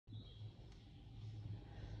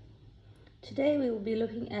Today we will be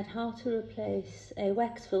looking at how to replace a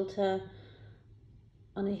wax filter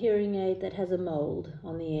on a hearing aid that has a mould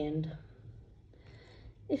on the end.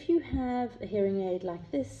 If you have a hearing aid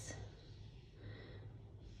like this,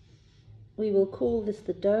 we will call this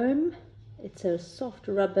the dome. It's a soft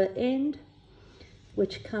rubber end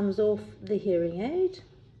which comes off the hearing aid,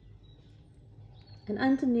 and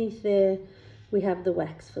underneath there we have the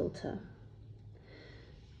wax filter.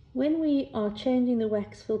 When we are changing the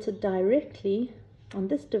wax filter directly on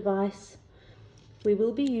this device, we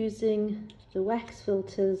will be using the wax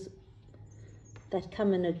filters that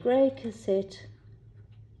come in a grey cassette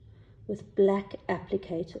with black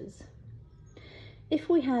applicators. If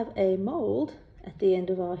we have a mould at the end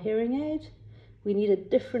of our hearing aid, we need a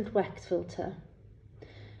different wax filter.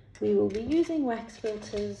 We will be using wax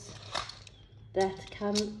filters that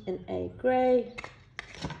come in a grey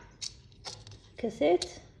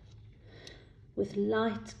cassette with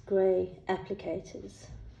light grey applicators.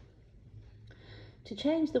 To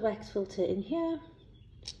change the wax filter in here,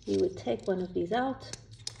 we would take one of these out.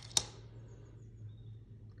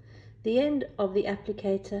 The end of the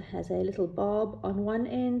applicator has a little barb on one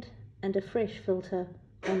end and a fresh filter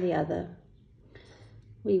on the other.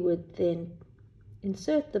 We would then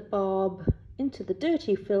insert the barb into the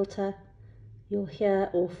dirty filter. You'll hear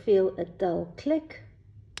or feel a dull click.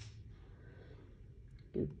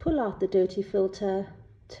 You pull out the dirty filter,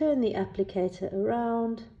 turn the applicator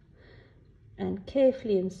around, and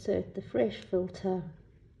carefully insert the fresh filter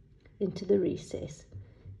into the recess.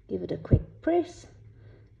 Give it a quick press,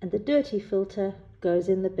 and the dirty filter goes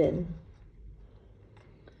in the bin.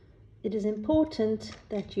 It is important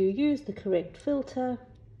that you use the correct filter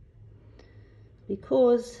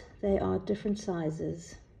because they are different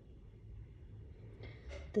sizes.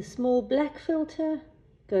 The small black filter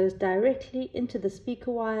goes directly into the speaker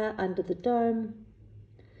wire under the dome.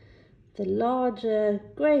 The larger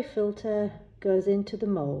grey filter goes into the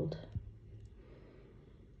mould.